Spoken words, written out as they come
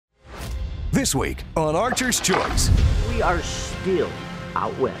This week on Archer's Choice. We are still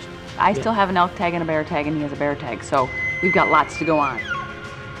out west. I still have an elk tag and a bear tag, and he has a bear tag, so we've got lots to go on.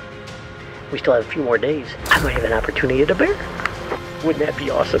 We still have a few more days. I might have an opportunity at a bear. Wouldn't that be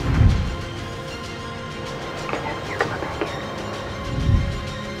awesome?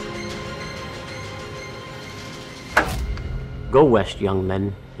 Go west, young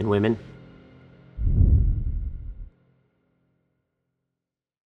men and women.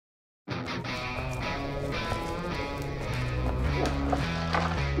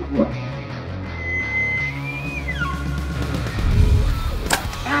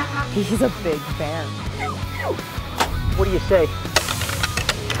 He's a big bear. What do you say?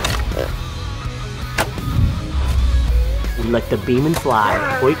 We let the beam and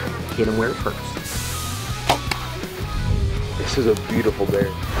fly. Wait, hit him where it hurts. This is a beautiful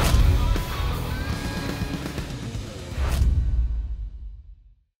bear.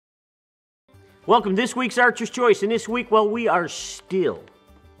 Welcome to this week's Archer's Choice. And this week, well, we are still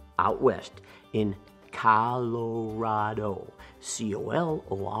out west in Colorado. C-O-L-O-R-A-D-O.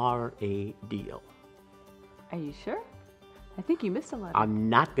 Are you sure? I think you missed a letter. I'm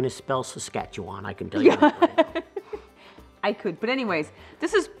not going to spell Saskatchewan, I can tell you that right now. I could, but anyways,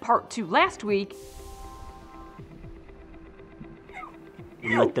 this is part 2. Last week,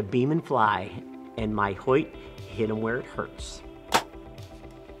 We let the beam and fly, and my Hoyt hit him where it hurts.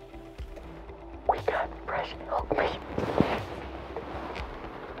 We got fresh elk meat.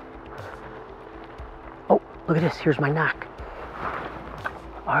 Oh, look at this. Here's my knock.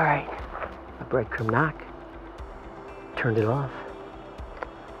 All right, a breadcrumb knock. Turned it off.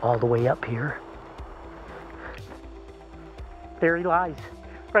 All the way up here. There he lies.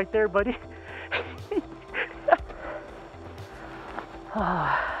 Right there, buddy.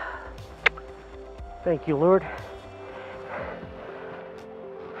 Thank you, Lord.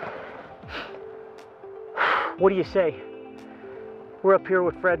 What do you say? We're up here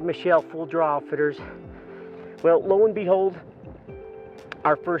with Fred and Michelle, Full Draw Outfitters. Well, lo and behold,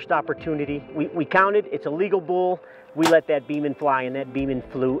 our first opportunity. We counted, it's a legal bull. We let that beam and fly, and that beam and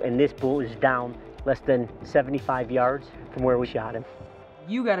flew, and this bull is down less than 75 yards from where we shot him.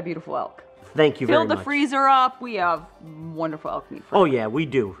 you got a beautiful elk. Thank you very much. Filled the freezer up. We have wonderful elk meat. Oh yeah, we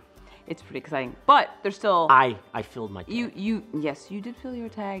do. It's pretty exciting, but there's still. I filled my tag. Yes, you did fill your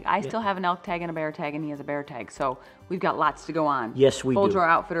tag. I still have an elk tag and a bear tag, and he has a bear tag. So we've got lots to go on. Yes, we Full do. Draw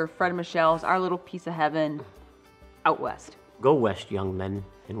Outfitter, Fred and Michelle's, our little piece of heaven, out west. Go west, young men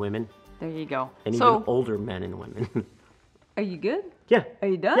and women, There you go. and so, even older men and women. are you good? Yeah. Are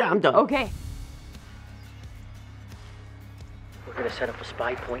you done? Yeah, I'm done. Okay. We're gonna set up a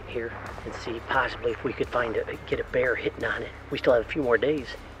spy point here and see possibly if we could get a bear hitting on it. We still have a few more days.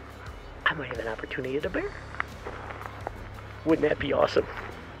 I might have an opportunity at a bear. Wouldn't that be awesome?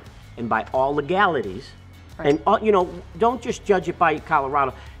 And by all legalities, Right. and don't just judge it by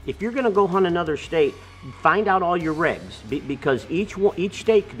Colorado. If you're gonna go hunt another state, find out all your regs because each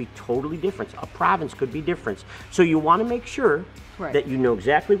state could be totally different. A province could be different. So you want to make sure Right. that you know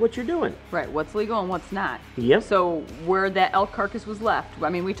exactly what you're doing. Right, what's legal and what's not. Yep. So where that elk carcass was left, I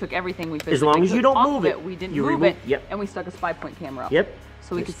mean, we took everything we physically As long as you could don't off move of it, we didn't you move remove- it, yep. and we stuck a spy-point camera up. Yep.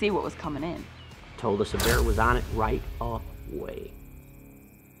 So we could see what was coming in. Told us a bear was on it right away.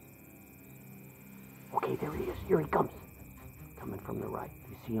 Okay, there he is. Here he comes. Coming from the right.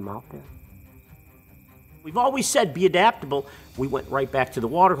 You see him out there? We've always said be adaptable. We went right back to the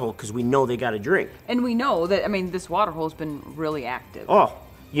water hole because we know they got a drink. And we know that, I mean, this water hole's been really active. Oh,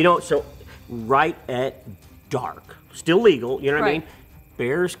 so right at dark. Still legal, you know what I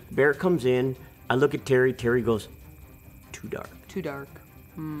mean? Bear comes in. I look at Terry. Terry goes, too dark. Too dark.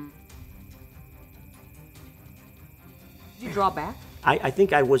 Did you draw back? I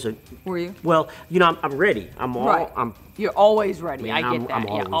think I was Were you? well, I'm ready. You're always ready. Man, I get that. I'm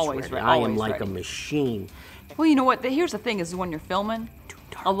yeah, always ready. I am always like ready. a machine. Well, you know what? Here's the thing: is when you're filming,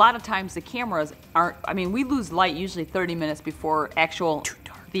 a lot of times the cameras aren't. I mean, we lose light usually 30 minutes before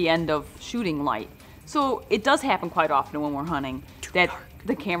the end of shooting light. So it does happen quite often when we're hunting that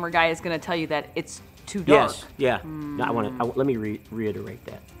the camera guy is going to tell you that it's too dark. Yes, yeah. Now, let me reiterate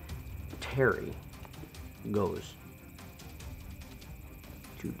that. Terry goes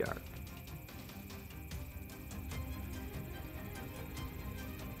too dark.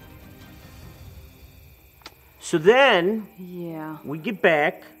 So then Yeah. we get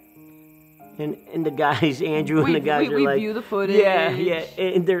back, and the guys, Andrew and the guys are we like, view the footage. Yeah,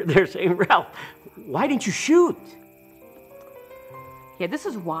 and they're saying, Ralph, why didn't you shoot? Yeah, this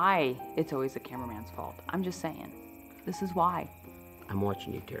is why it's always the cameraman's fault. I'm just saying. This is why. I'm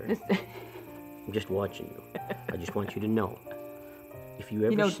watching you, Terry. I'm just watching you. I just want you to know. If you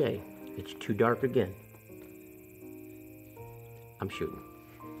ever say It's too dark again. I'm shooting.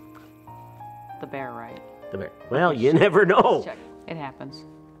 The bear, right? The bear. Well, you never know. Let's check. It happens.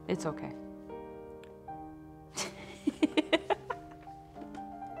 It's okay.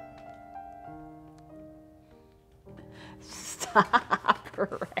 Stop,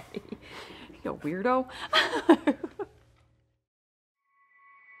 Ray. You weirdo.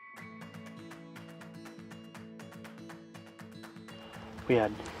 We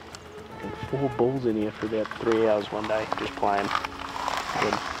had, I think, 4 bulls in here for about 3 hours one day, just playing.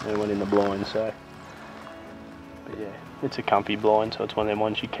 They went in the blind, so. But yeah, it's a comfy blind, so it's one of them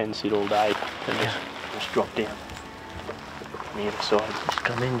ones you can sit all day and just drop down on the other side. Just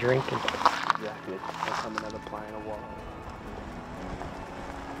come in drinking. Exactly. I'll come and have a play in a while.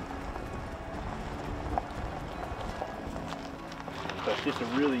 So it's just a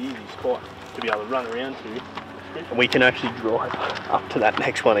really easy spot to be able to run around to. And we can actually drive up to that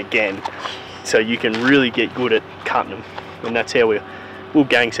next one again. So you can really get good at cutting them. And that's how we'll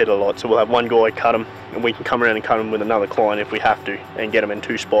gang set a lot. So we'll have one guy cut them and we can come around and cut them with another client if we have to and get them in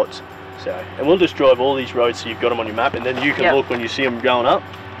 2 spots. So, and we'll just drive all these roads so you've got them on your map, and then you can look when you see them going up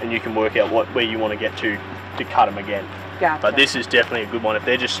and you can work out where you want to get to cut them again. Gotcha. But this is definitely a good one. If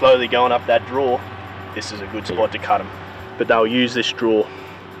they're just slowly going up that draw, this is a good spot to cut them. But they'll use this draw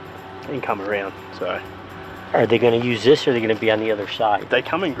and come around. So. Are they going to use this, or are they going to be on the other side? They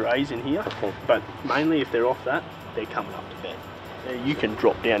come and graze in here, but mainly if they're off that, they're coming up to bed. You can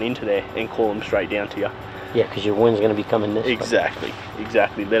drop down into there and call them straight down to you. Yeah, because your wind's going to be coming this way.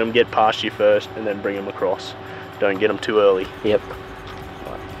 Exactly. Let them get past you first and then bring them across. Don't get them too early. Yep.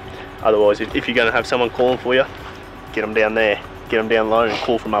 Otherwise, if you're going to have someone calling for you, get them down there. Get them down low and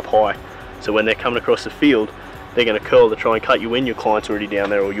call from up high. So when they're coming across the field, they're going to curl to try and cut you in. Your client's already down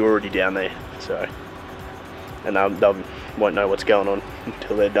there or you're already down there. So, and they won't know what's going on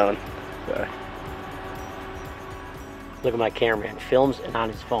until they're done. So. Look at my cameraman. Films and on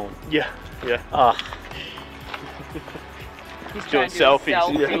his phone. Yeah. He's doing trying to do a selfies.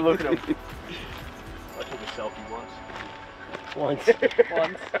 selfie. Yeah, look at him. I took a selfie once. Once.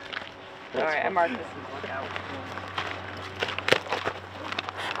 Alright, I marked this as lookout.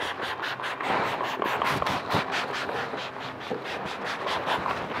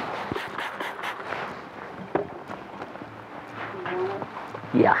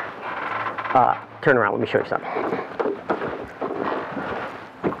 Yeah. Turn around, let me show you something.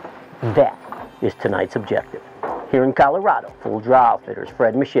 That is tonight's objective. Here in Colorado, Full Draw Outfitters,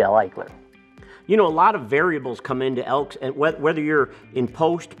 Fred Michelle Eichler. You know, a lot of variables come into elks, and whether you're in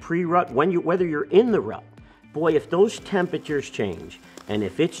post, pre-rut, whether you're in the rut. Boy, if those temperatures change, and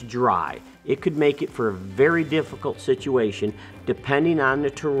if it's dry, it could make it for a very difficult situation depending on the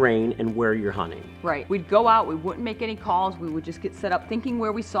terrain and where you're hunting. Right. We'd go out, we wouldn't make any calls, we would just get set up thinking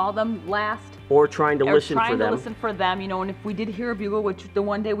where we saw them last. Or trying to listen for them. Or trying to listen for them, you know, and if we did hear a bugle, which the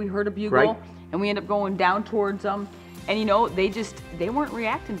one day we heard a bugle, right. And we end up going down towards them, and you know, they weren't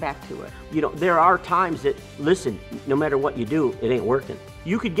reacting back to it. You know, there are times that, listen, no matter what you do, it ain't working.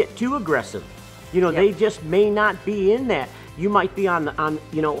 You could get too aggressive. You know, they just may not be in that. You might be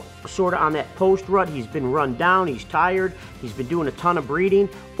you know, sort of on that post rut. He's been run down, he's tired, he's been doing a ton of breeding,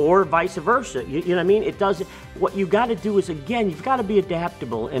 or vice versa. You know what I mean? It doesn't, what you got to do is, again, you've got to be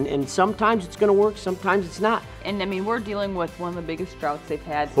adaptable, and sometimes it's going to work, sometimes it's not. And I mean, we're dealing with one of the biggest droughts they've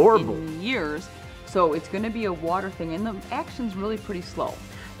had in years, so it's going to be a water thing, and the action's really pretty slow.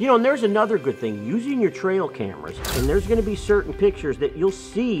 You know, and there's another good thing, using your trail cameras, and there's going to be certain pictures that you'll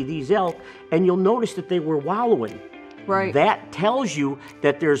see these elk, and you'll notice that they were wallowing. Right. That tells you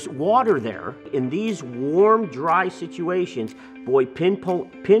that there's water there. In these warm, dry situations, boy,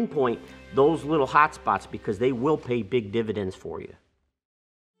 pinpoint those little hot spots, because they will pay big dividends for you.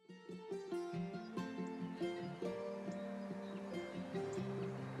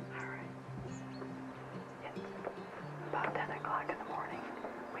 About 10 o'clock in the morning.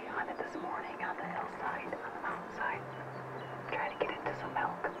 We hunted this morning on the hillside, on the mountainside. Tried to get into some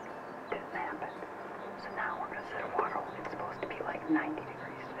elk. Didn't happen. So now we're going to sit a water hole. It's supposed to be like 90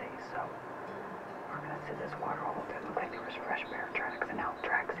 degrees today, so we're going to sit this water hole. It looked like there was fresh bear tracks and elk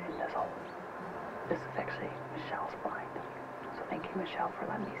tracks in this hole. This is actually Michelle's blind. So thank you, Michelle, for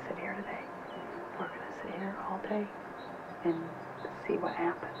letting me sit here today. We're going to sit here all day and see what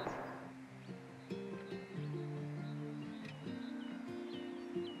happens.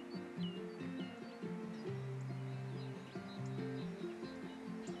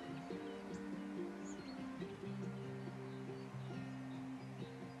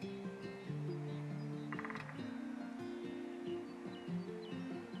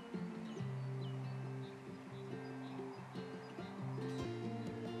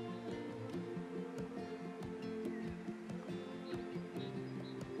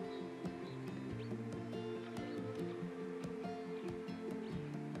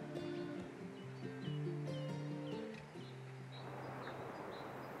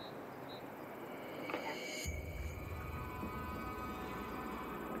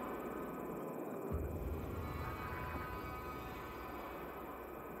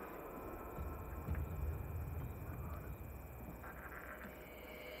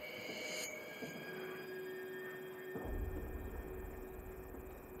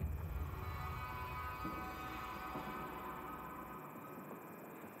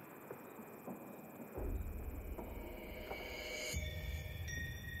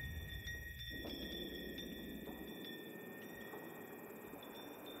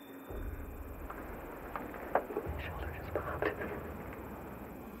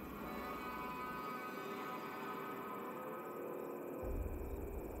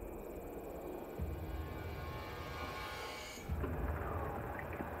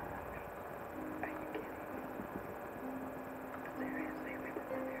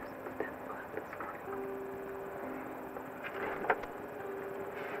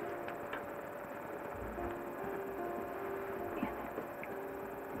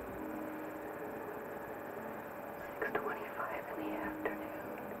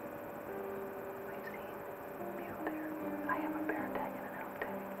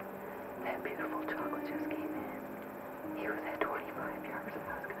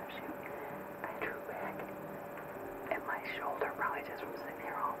 my shoulder, probably just from sitting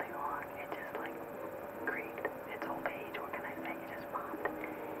here all day long. It just like creaked. It's old age, what can I say? It just popped.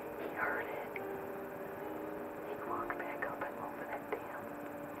 He heard it. He walked back up and over that dam.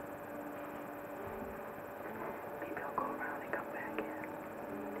 Maybe I'll go around and come back in.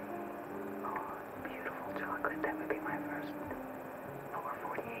 Oh, beautiful chocolate. That would be my first lower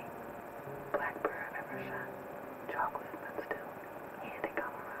 48 black bear I've ever shot. Chocolate, but still. And in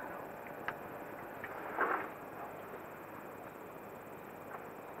Colorado.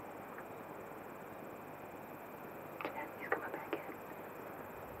 Yeah, he's coming back in.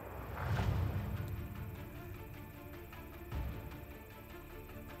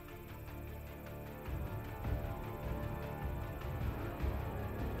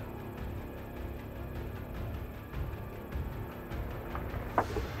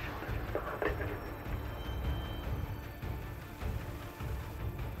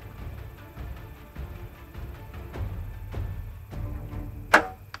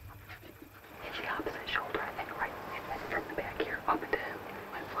 The opposite shoulder, I think, right, it went from the back here up into him,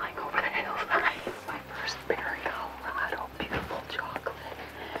 went flying over the hillside. My first bear in Colorado, beautiful chocolate.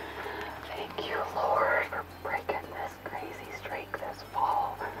 Thank you, Lord, for breaking this crazy streak this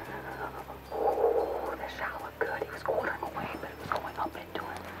fall. Ooh, the shot looked good. He was quartering away, but it was going up into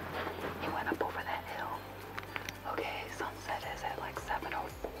him. He went up over that hill. Okay, sunset is at like 7:04.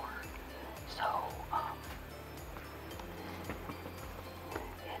 So,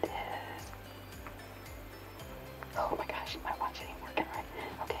 it is. Oh my gosh, my watch ain't working right.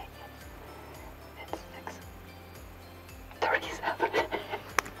 Okay, it's 6:37.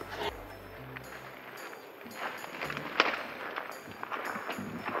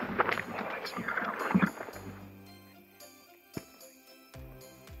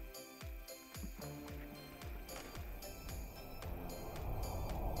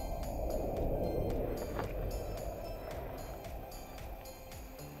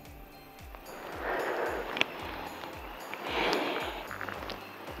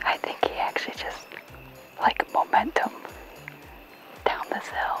 I think he actually just, like momentum down this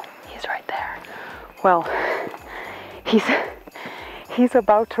hill. He's right there. Well, he's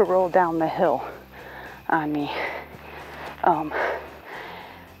about to roll down the hill on me.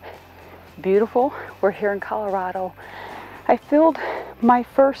 Beautiful. We're here in Colorado. I filled my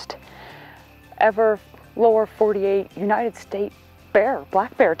first ever lower 48 United States bear,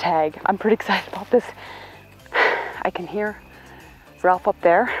 black bear tag. I'm pretty excited about this. I can hear Ralph up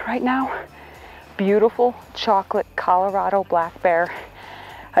there right now. Beautiful chocolate Colorado black bear.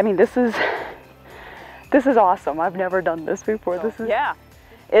 I mean, this is awesome. I've never done this before. This is, yeah.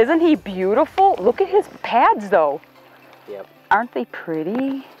 Isn't he beautiful? Look at his pads though. Yep. Aren't they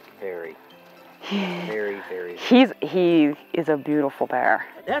pretty? Very. Very, very. He is a beautiful bear.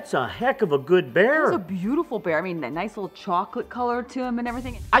 That's a heck of a good bear. It's a beautiful bear. I mean, that nice little chocolate color to him and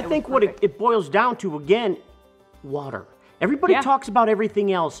everything. I think what it boils down to, again, water. Everybody talks about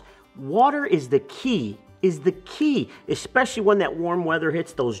everything else. Water is the key, especially when that warm weather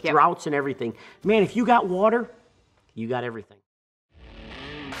hits, those droughts and everything. Man, if you got water, you got everything.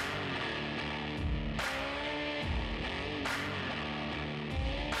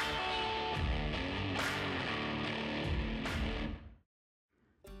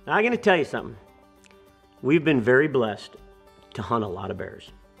 Now, I'm going to tell you something. We've been very blessed to hunt a lot of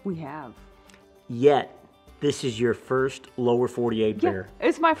bears. We have. Yet, this is your first lower 48 bear.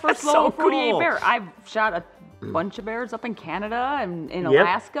 It's my first That's lower so 48 cool. bear. I've shot a bunch of bears up in Canada and in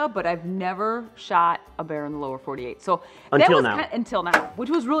Alaska, but I've never shot a bear in the lower 48. So until now. Until now, which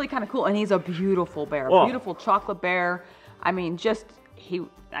was really kind of cool. And he's a beautiful bear, beautiful chocolate bear. I mean, just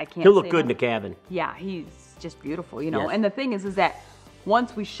I can't. He'll look good in the cabin. Yeah, he's just beautiful, you know. And the thing is that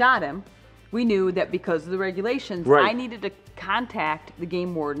once we shot him, we knew that because of the regulations, I needed to contact the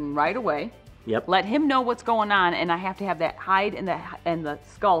game warden right away. Yep. Let him know what's going on, and I have to have that hide and the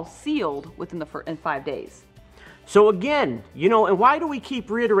skull sealed within in 5 days. So again, you know, and why do we keep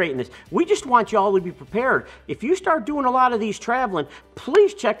reiterating this? We just want you all to be prepared. If you start doing a lot of these traveling,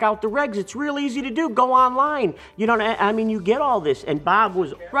 please check out the regs. It's real easy to do. Go online. You know, I mean, you get all this. And Bob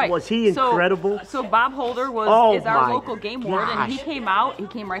was he incredible? So Bob Holder is our local game warden, and he came out. He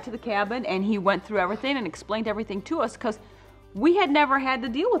came right to the cabin, and he went through everything and explained everything to us because we had never had to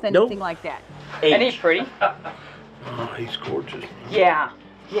deal with anything like that. And he's pretty. Oh, he's gorgeous. Yeah,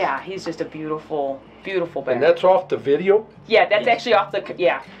 he's just a beautiful, beautiful bear. And that's off the video? Yeah, that's actually off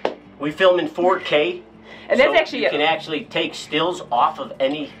the, We film in 4K. And that's actually you can actually take stills off of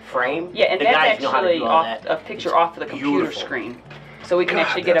any frame. Yeah, and the that's guys know how to actually do all off that. a picture off of the computer beautiful. screen. So we can God,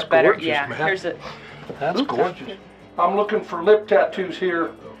 actually get a better, gorgeous, man. here's a... That's gorgeous. I'm looking for lip tattoos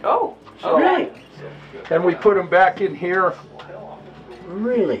here Oh, So- Really? And we put them back in here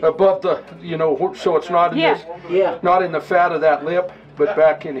Really? above the, so it's not in Yeah. this, Yeah. not in the fat of that lip, but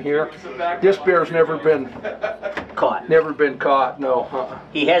back in here. This bear's never been Caught. caught. No.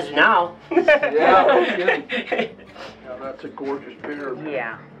 He has now. Yeah, no kidding. Now, that's a gorgeous bear.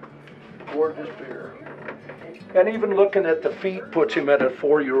 yeah. Gorgeous bear. And even looking at the feet puts him at a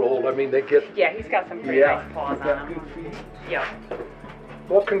 4-year-old. I mean, they get. Yeah, he's got some pretty Yeah. nice paws Got on him. good feet. Yeah.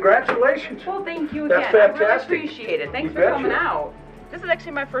 Well, congratulations. Well, thank you That's again. I fantastic. really appreciate it. Thanks You for betcha. coming out. This is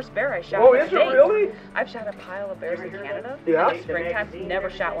actually my first bear I shot. Oh, in the is it States. really? I've shot a pile of bears in Canada. Yeah? In the springtime, never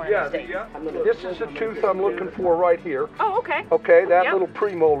shot one Yeah, in the States. this is the tooth I'm looking for right here. Oh, okay. Okay, that Yep. little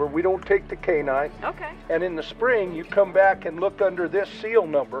premolar. We don't take the canine. Okay. And in the spring, you come back and look under this seal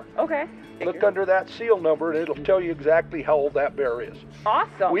number. Okay. Look under that seal number, and it'll tell you exactly how old that bear is.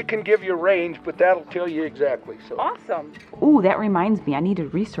 Awesome. We can give you a range, but that'll tell you exactly. So. Awesome. Ooh, that reminds me. I need to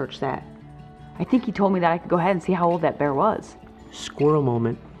research that. I think he told me that I could go ahead and see how old that bear was. Squirrel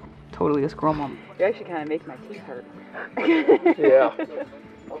moment. Totally a squirrel moment. You actually kind of make my teeth hurt. Yeah.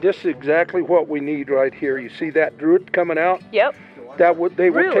 This is exactly what we need right here. You see that root coming out? Yep. They will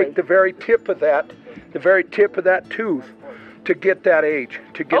Really? take the very tip of that tooth to get that age,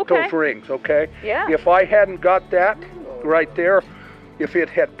 to get Okay. those rings, okay? Yeah. If I hadn't got that right there, if it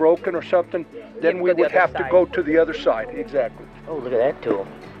had broken or something, then You'd we go the would other have to side. go to the other side, exactly. Oh, look at that tool.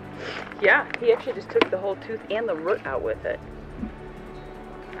 Yeah, he actually just took the whole tooth and the root out with it.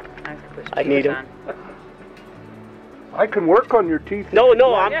 I have to put I need speakers him. on. I can work on your teeth. No,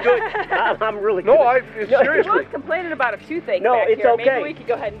 I'm good. I'm really good. No, He seriously. was complaining about a toothache No, back it's here. okay. Maybe we could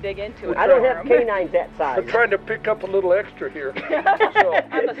go ahead and dig into it. I don't for have him. canines that size. I'm trying to pick up a little extra here. So,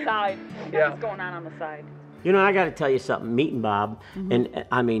 On the side. Yeah. What's going on the side? You know, I got to tell you something. Meeting Bob, Mm-hmm. and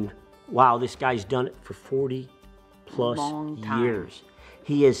I mean, wow, this guy's done it for 40 plus Long time. years.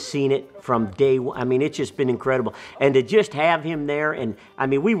 He has seen it from day one. I mean, it's just been incredible. And to just have him there, and I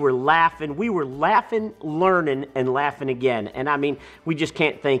mean, we were laughing, learning, and laughing again. And I mean, we just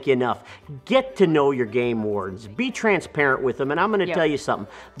can't thank you enough. Get to know your game wardens. Be transparent with them. And I'm going to Yep. tell you something.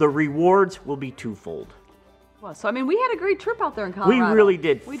 The rewards will be twofold. Well, so I mean, we had a great trip out there in We Colorado. really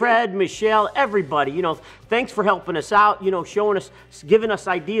did. We Fred, Michelle, everybody, you know, thanks for helping us out, you know, showing us, giving us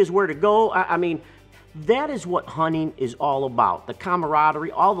ideas where to go. I mean, that is what hunting is all about. The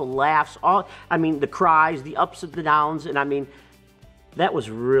camaraderie, all the laughs, the cries, the ups and the downs. And I mean, that was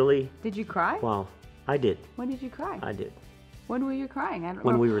really, Did you cry? wow, I did. When did you cry? I did. When were you crying? I don't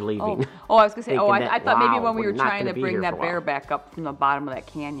When know. we were leaving. Oh, I was gonna say. Oh, Thinking I that, thought maybe wow, when we we're were not trying gonna to be bring here that for a while. bear back up from the bottom of that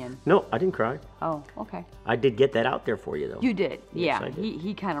canyon. No, I didn't cry. Oh, okay. I did get that out there for you, though. You did. Yes, Yeah. I did.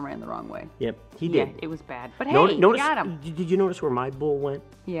 He kind of ran the wrong way. Yep, he Yeah, did. it was bad. But hey, Notice, you got him. Did you notice where my bull went?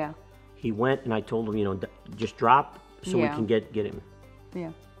 Yeah. He went, and I told him, you know, just drop so we Yeah. can get him.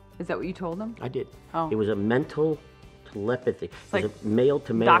 Yeah. Is that what you told him? I did. Oh. It was a mental telepathy. It was like a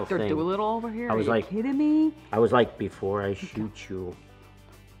male-to-male Dr. thing. Doolittle over here? I was Are you like- kidding me? I was like, before I shoot you,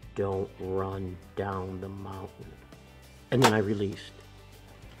 don't run down the mountain. And then I released.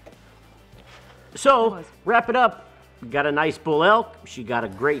 So, was. wrap it up. We got a nice bull elk. She got a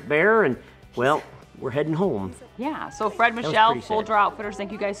great bear, and, well, we're heading home. Yeah. So Fred, was Michelle, pretty Full sad. Draw Outfitters,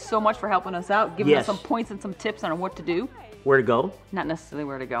 thank you guys so much for helping us out, giving us Yes. some points and some tips on what to do. Where to go? Not necessarily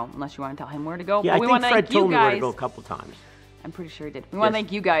where to go, unless you want to tell him where to go. Yeah, But I we think want to Fred thank you told me where to guys. go a couple times. I'm pretty sure he did. We want to Yes.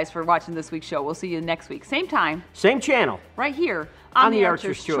 thank you guys for watching this week's show. We'll see you next week. Same time, Same channel. right here on, On the the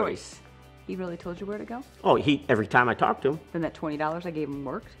Archer's Archer's Choice. Choice. He really told you where to go? Oh, every time I talk to him. Then that $20 I gave him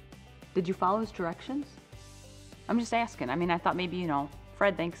worked? Did you follow his directions? I'm just asking. I mean, I thought maybe,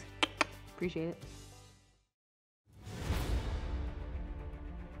 Fred, thanks. Appreciate it.